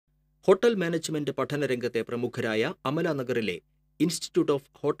Hotel management പഠനരംഗത്തെ പ്രമുഖരായ അമലനഗറിലെ institute of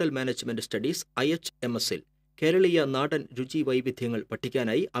hotel management studies I.H.M.ൽ കേരളീയ നാടൻ രുചി വൈവിധ്യങ്ങൾ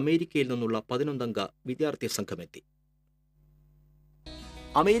പഠിക്കാനായി അമേരിക്കയിൽ നിന്നുള്ള 11-അംഗ വിദ്യാർത്ഥി സംഘമെത്തി.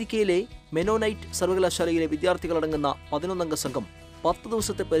 അമേരിക്കയിലെ മെനോനൈറ്റ് സർവകലാശാലയിലെ വിദ്യാർത്ഥികളടങ്ങുന്ന 11-അംഗ സംഘം 10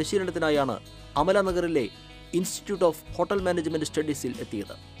 ദിവസത്തെ പരിശീലനത്തിനായാണ് അമലനഗറിലെ ഇൻസ്റ്റിറ്റ്യൂട്ട് ഓഫ് ഹോട്ടൽ മാനേജ്മെന്റ് സ്റ്റഡീസിൽ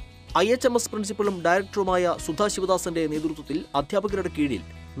എത്തിയത്. I.H.M.S പ്രിൻസിപ്പളും ഡയറക്ടറുമായ സുധാ ശിവദാസന്റെ നേതൃത്വത്തിൽ അധ്യാപകരുടെ കീഴിൽ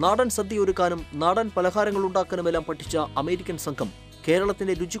നാടൻ സദ്യ ഒരുക്കാനും നാടൻ പലഹാരങ്ങൾ ഉണ്ടാക്കാനുമെല്ലാം പഠിച്ച അമേരിക്കൻ സംഘം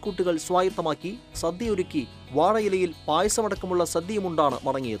കേരളത്തിന്റെ രുചിക്കൂട്ടുകൾ സ്വായത്തമാക്കി സദ്യയൊരുക്കി വാഴയിലയിൽ പായസമടക്കമുള്ള സദ്യയുമുണ്ടാണ്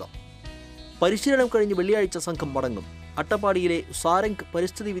മടങ്ങിയത്. പരിശീലനം കഴിഞ്ഞ് വെള്ളിയാഴ്ച സംഘം മടങ്ങും. അട്ടപ്പാടിയിലെ സാരംഗ്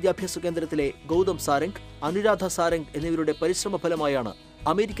പരിസ്ഥിതി വിദ്യാഭ്യാസ കേന്ദ്രത്തിലെ ഗൗതം സാരംഗ്, അനുരാധ സാരംഗ് എന്നിവരുടെ പരിശ്രമ ഫലമായാണ്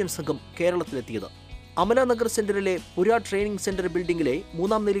അമേരിക്കൻ സംഘം കേരളത്തിലെത്തിയത്. അമലനഗർ സെന്ററിലെ പുര ട്രെയിനിംഗ് സെന്റർ ബിൽഡിംഗിലെ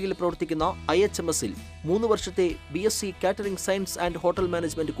 3-ാം നിലയിൽ പ്രവർത്തിക്കുന്ന I.H.M.Sൽ 3 വർഷത്തെ BSc catering science and hotel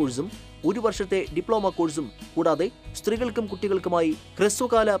management കോഴ്സും 1 വർഷത്തെ ഡിപ്ലോമ കോഴ്സും കൂടാതെ സ്ത്രീകൾക്കും കുട്ടികൾക്കുമായി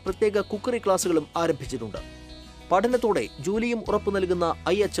ഹ്രസ്വകാല പ്രത്യേക കുക്കറി ക്ലാസുകളും ആരംഭിച്ചിട്ടുണ്ട്. പഠനത്തോടെ ജോലിയും ഉറപ്പു നൽകുന്ന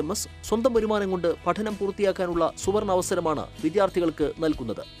I.H.M.S സ്വന്തം വരുമാനം കൊണ്ട് പഠനം പൂർത്തിയാക്കാനുള്ള സുവർണ അവസരമാണ് വിദ്യാർത്ഥികൾക്ക്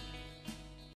നൽകുന്നത്.